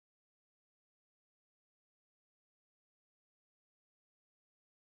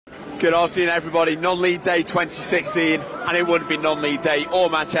Good afternoon, everybody. Non-league day 2016, and it wouldn't be non-league day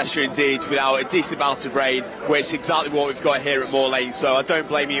or Manchester indeed without a decent bout of rain, which is exactly what we've got here at Moor Lane. So I don't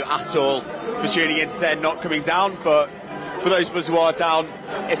blame you at all for tuning in today and not coming down. But for those of us who are down,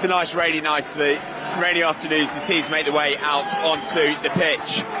 it's a nice rainy night today. Rainy afternoons, the teams make their way out onto the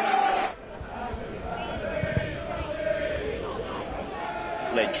pitch.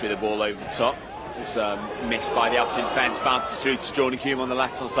 Lynch with the ball over the top. It's missed by the Alfreton defence, bounces through to Jordan Hulme on the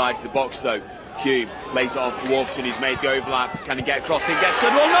left-hand side of the box though. Hulme lays it on for Warburton, who's made the overlap. Can he get across in? Gets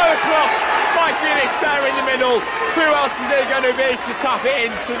good. Well, no across! Mike Phenix there in the middle. Who else is it going to be to tap it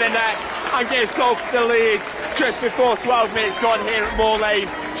into the net and give Salford the lead just before 12 minutes gone here at Moor Lane?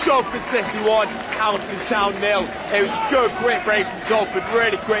 Salford City 1, Alfreton Town 0. It was a good quick break from Salford,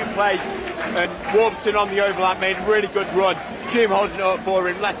 really quick play. And Warburton on the overlap made a really good run. Hulme holding it up for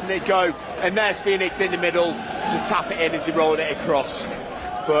him, letting it go. And there's Phenix in the middle to tap it in as he rolled it across.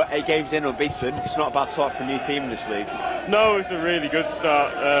 But 8 games in unbeaten, it's not a bad start for a new team in this league. No, it's a really good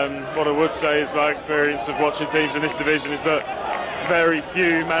start. What I would say is my experience of watching teams in this division is that very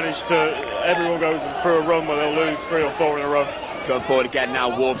few manage to, everyone goes through a run where they'll lose 3 or 4 in a row. Going forward again now,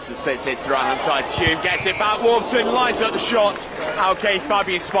 Warburton sits to the right hand side. Hulme gets it back, Warburton lines up the shot. Okay,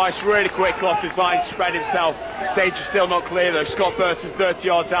 Fabian Spice really quick off his line, spread himself. Danger still not clear though. Scott Burton 30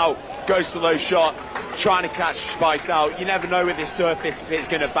 yards out, goes to low shot, trying to catch Spice out. You never know with this surface if it's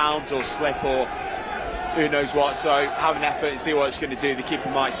going to bounce or slip or who knows what. So have an effort and see what it's going to do. The keeper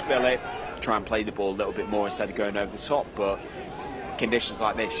might spill it. Try and play the ball a little bit more instead of going over the top. But conditions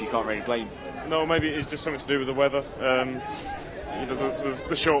like this, you can't really blame. No, maybe it's just something to do with the weather. You know,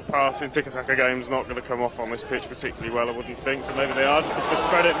 the short passing tiki-taka game's not going to come off on this pitch particularly well, I wouldn't think. So maybe they are just to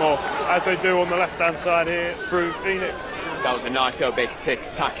spread it more, as they do on the left-hand side here through Phenix. That was a nice little big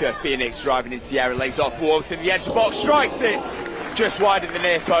tiki-taka. Phenix driving into the area, lays off Warburton. The edge of the box, strikes it just wide of the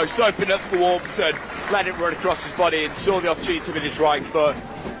near post. Opened up for Warburton, let it run across his body and saw the opportunity with his right foot.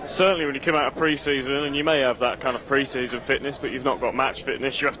 Certainly when you come out of pre-season, and you may have that kind of pre-season fitness, but you've not got match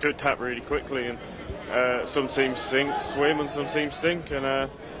fitness, you have to adapt really quickly. And some teams swim and some teams sink, and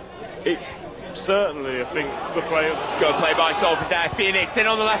it's certainly, I think, the play. Good play by Salford there. Phenix in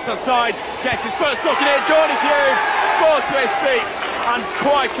on the left hand side, gets his foot stuck in it. Jordan Hulme falls to his feet and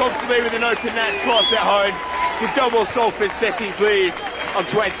quite comfortably with an open net slots it home to double Salford City's lead on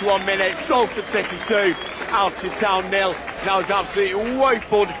 21 minutes. Salford City 2, Alfreton Town 0. Now it's absolutely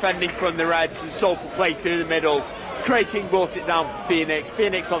woeful defending from the Reds and Salford play through the middle. Craig King brought it down for Phenix.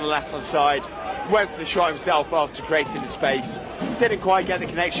 Phenix on the left hand side. Went for the shot himself after creating the space. Didn't quite get the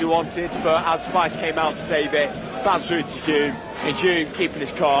connection he wanted, but as Spice came out to save it, bounced through to Hulme, and Hulme keeping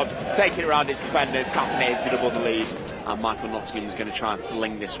his calm, taking it around his defender, tapping it in to double the lead. And Michael Nottingham is going to try and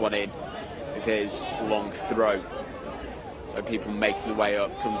fling this one in with his long throw. So people making the way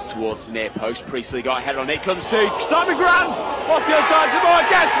up, comes towards the near post. Priestley got a head on it, comes to Simon Grant off the other side of the ball,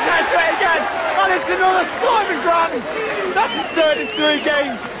 gets his head to it again, and it's another Simon Grant. That's his 3rd in 3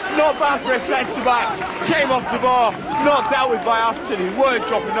 games. Not bad for a centre-back. Came off the bar, not dealt with by Alfreton, who weren't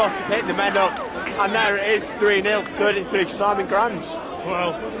dropping off to pick the men up. And there it is, 3-0, 3rd in 3 for Simon Grant.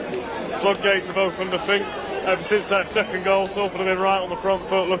 Well, floodgates have opened, I think. Ever since that second goal, Salford have been right on the front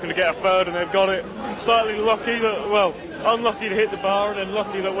foot, looking to get a 3rd, and they've got it. Slightly lucky that, well, unlucky to hit the bar, and then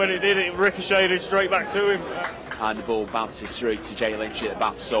lucky that when it did, it ricocheted straight back to him. And the ball bounces through to Jay Lynch at the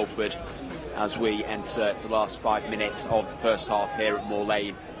back of Salford as we enter the last 5 minutes of the first half here at Moor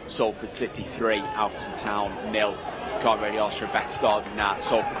Lane. Salford City 3, Alfreton Town 0. Can't really ask for a better start than that.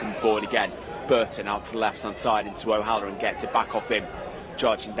 Salford coming forward again. Burton out to the left-hand side into O'Halloran, gets it back off him.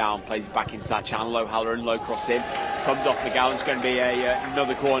 Charging down, plays it back into that channel. O'Halloran, low cross in. Comes off McGowan. It's going to be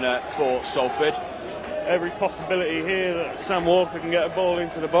another corner for Salford. Every possibility here that Sam Walker can get a ball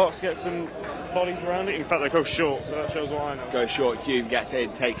into the box, get some bodies around it. In fact, they go short, so that shows why now. Go short. Hulme gets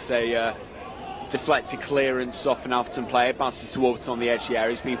in, takes a deflected clearance off an Alfreton player, bounces to Warburton on the edge of the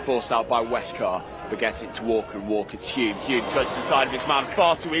area. He's been forced out by Westcar, but gets it to Walker, and Walker to Hulme. Hulme cuts to the side of his man,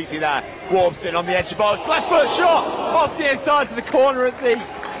 far too easy there. Warburton on the edge of the box, left foot shot off the inside of the corner at the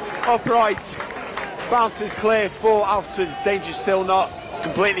upright. Bounces clear for Alfreton. Danger still not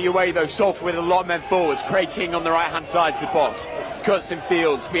completely away though. Salford with a lot of men forwards. Craig King on the right hand side of the box. Cuts in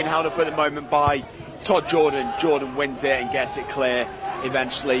fields, being held up at the moment by Todd Jordan. Jordan wins it and gets it clear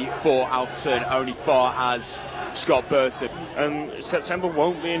eventually for Alfreton, only far as Scott Burton. And September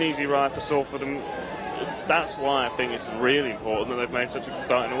won't be an easy ride for Salford, and that's why I think it's really important that they've made such a good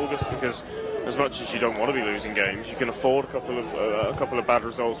start in August, because as much as you don't want to be losing games, you can afford a couple of bad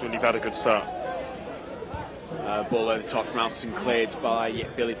results when you've had a good start. Ball over the top from Alfreton, cleared by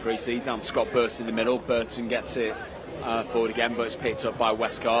Billy Priestley, down to Scott Burton in the middle. Burton gets it forward again, but it's picked up by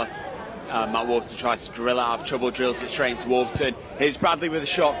Westcar. Matt Warburton tries to drill out of trouble, drills it straight into Warburton. Here's Bradley with a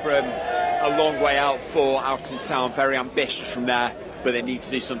shot from a long way out for Alfreton Town. Very ambitious from there, but they need to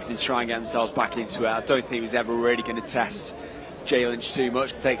do something to try and get themselves back into it. I don't think he was ever really going to test Jay Lynch too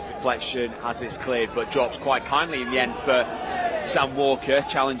much. Takes deflection as it's cleared, but drops quite kindly in the end for Sam Walker,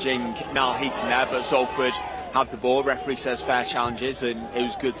 challenging Niall Heaton there, but Salford have the ball. Referee says fair challenges, and it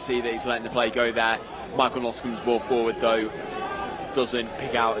was good to see that he's letting the play go there. Michael Nottingham's ball forward, though, doesn't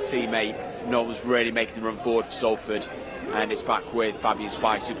pick out a teammate. No one's really making the run forward for Salford, and it's back with Fabian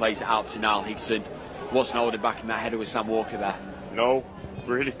Spice, who plays it out to Niall Heaton. Wasn't holding back in that header with Sam Walker there. No,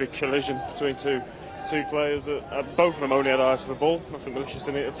 really big collision between two players. Both of them only had eyes for the ball, nothing malicious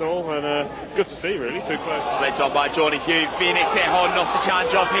in it at all, and good to see, really, two players. Played on by Jordan Hume. Phenix here holding off the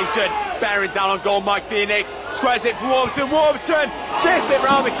challenge of Heaton. Bearing down on goal, Mike Phenix. Squares it for Warburton. Warburton chips it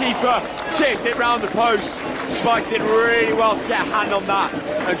round the keeper, chips it round the post. Spikes it really well to get a hand on that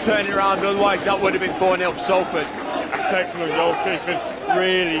and turn it around, otherwise that would have been 4-0 for Salford. That's excellent goalkeeping.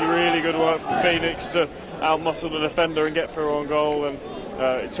 Really, really good work from Phenix to out-muscle the defender and get through on goal, and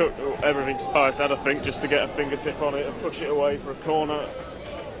it took everything Spice had, I think, just to get a fingertip on it and push it away for a corner.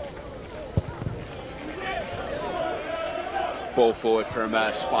 Ball forward from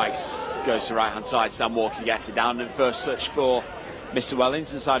Spice, goes to the right hand side. Sam Walker gets it down, and first touch for Mr.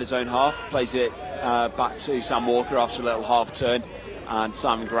 Wellings inside his own half. Plays it back to Sam Walker after a little half turn, and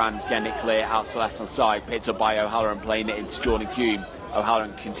Simon Grand's getting it clear out to the left hand side. Picked up by O'Halloran, playing it into Jordan Hume.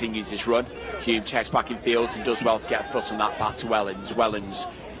 O'Halloran continues his run. Hume checks back in field and does well to get a foot on that, back to Wellens. Wellens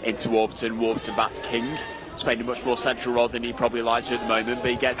into Warburton. Warburton back to King. He's playing a much more central role than he probably likes to at the moment,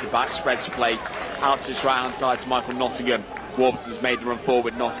 but he gets it back, spreads the play out to his right hand side to Michael Nottingham. Warburton's made the run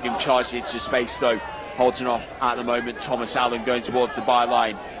forward. Nottingham charging into space though, holding off at the moment. Thomas Allen going towards the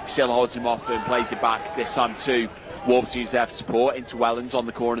byline, still holds him off and plays it back, this time to Warburton's there for support, into Wellens on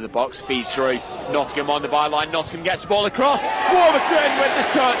the corner of the box, feeds through, Nottingham on the byline. Nottingham gets the ball across, Warburton with the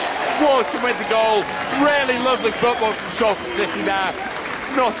touch, Warburton with the goal. Really lovely football from Salford City there.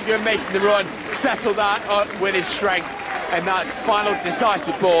 Nottingham making the run, settled that up with his strength, and that final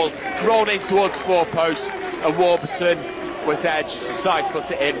decisive ball rolled in towards the four post, and Warburton was there just to side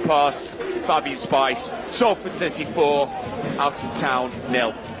foot it in past Fabian Spice. Salford City 4, Alfreton Town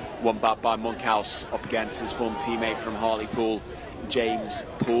 0. One back by Monkhouse up against his former teammate from Hartlepool, James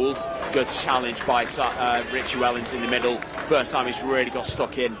Poole. Good challenge by Richie Wellens in the middle. First time he's really got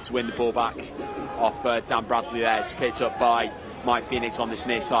stuck in to win the ball back off Dan Bradley there. It's picked up by Mike Phenix on this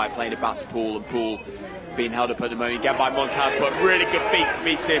near side, playing it back to Poole, and Poole being held up at the moment again by Monkhouse, but really good feet to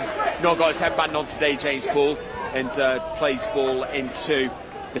meet him. Not got his headband on today, James Poole, and plays ball into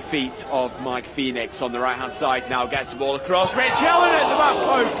the feet of Mike Phenix on the right hand side. Now gets the ball across. Rich Allen at the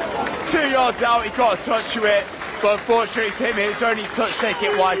back post, 2 yards out. He got a touch to it, but unfortunately for him, it's only touch take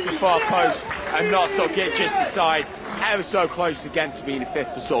it wide to the far post and not took it just inside. Ever so close again to being a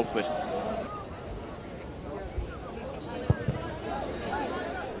fifth for Salford.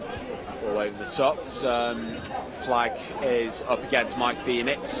 All over the top. Flag is up against Mike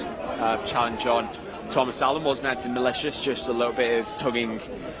Phenix. Challenge on Thomas Allen. Wasn't anything malicious, just a little bit of tugging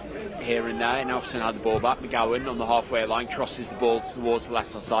here and there. And Alfreton had the ball back. McGowan on the halfway line crosses the ball towards the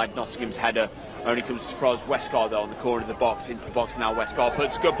left hand side. Nottingham's header only comes to surprise Westgard though on the corner of the box. Into the box now. Westgard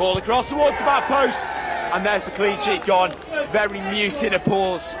puts a good ball across towards the back post, and there's the clean sheet gone. Very muted a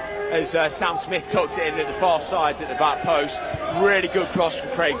pause as Sam Smith tucks it in at the far side at the back post. Really good cross from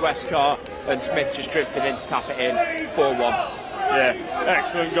Craig Westcar, and Smith just drifted in to tap it in. 4-1. Yeah,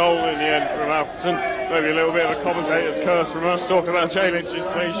 excellent goal in the end from Alfreton. Maybe a little bit of a commentator's curse from us talking about Jay Lynch's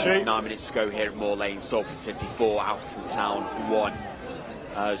clean sheet. 9 minutes to go here at Moor Lane. Salford City 4, Alfreton Town 1.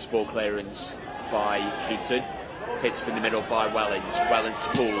 Ball clearance by Heaton. Picked up in the middle by Wellens. Wellens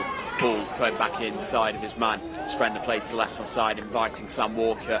to Poole. Poole going back inside of his man. Spreading the play to the left hand side, inviting Sam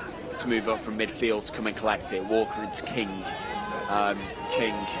Walker to move up from midfield to come and collect it. Walker into King.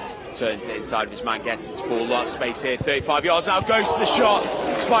 King turns it inside of his man, gets it to Poole. Lot of space here, 35 yards out, goes to the shot.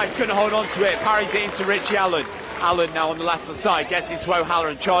 Spice couldn't hold on to it, parries it into Richie Allen. Allen now on the left hand side, gets into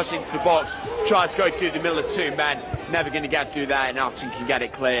O'Halloran, charged into the box, tries to go through the middle of two men. Never going to get through there, and Alfreton can get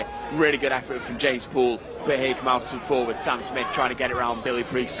it clear. Really good effort from James Poole, but here come Alfreton forward. Sam Smith trying to get it around Billy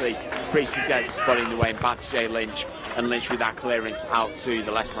Priestley. Priestley gets his body in the way and back to Jay Lynch, and Lynch with that clearance out to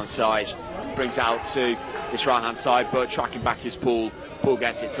the left hand side. Brings it out to this right hand side, but tracking back is Poole. Poole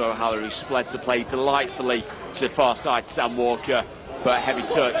gets it to O'Halloran, who splits the play delightfully to the far side to Sam Walker, but heavy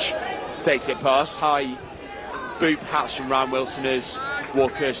touch takes it past. High boot patch from Ryan Wilson as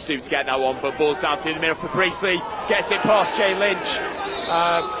Walker stoops to get that one, but ball's down through the middle for Priestley. Gets it past Jay Lynch.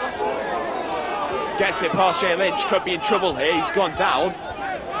 Gets it past Jay Lynch. Could be in trouble here. He's gone down.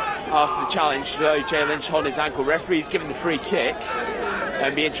 after the challenge, though Jay Lynch on his ankle. Referee's giving the free kick,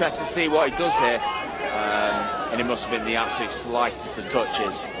 and be interested to see what he does here. And it must have been the absolute slightest of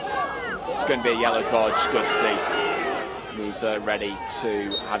touches. It's going to be a yellow card, just good to see. He's ready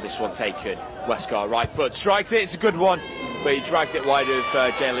to have this one taken. Westgar, right foot, strikes it, it's a good one, but he drags it wide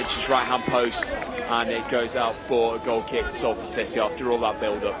of Jay Lynch's right-hand post, and it goes out for a goal kick to Salford City after all that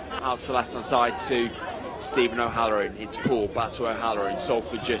build-up. Out to the left-hand side to Stephen O'Halloran, into Poole, back to O'Halloran.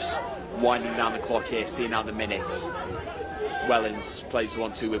 Salford just winding down the clock here, seeing out the minutes. Wellens plays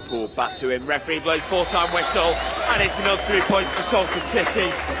 1-2 with Poole, back to him. Referee blows full-time whistle, and it's another 3 points for Salford City,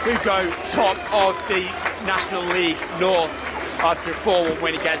 who go top of the National League North after a 4-1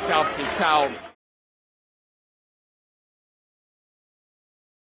 win against Alfreton Town.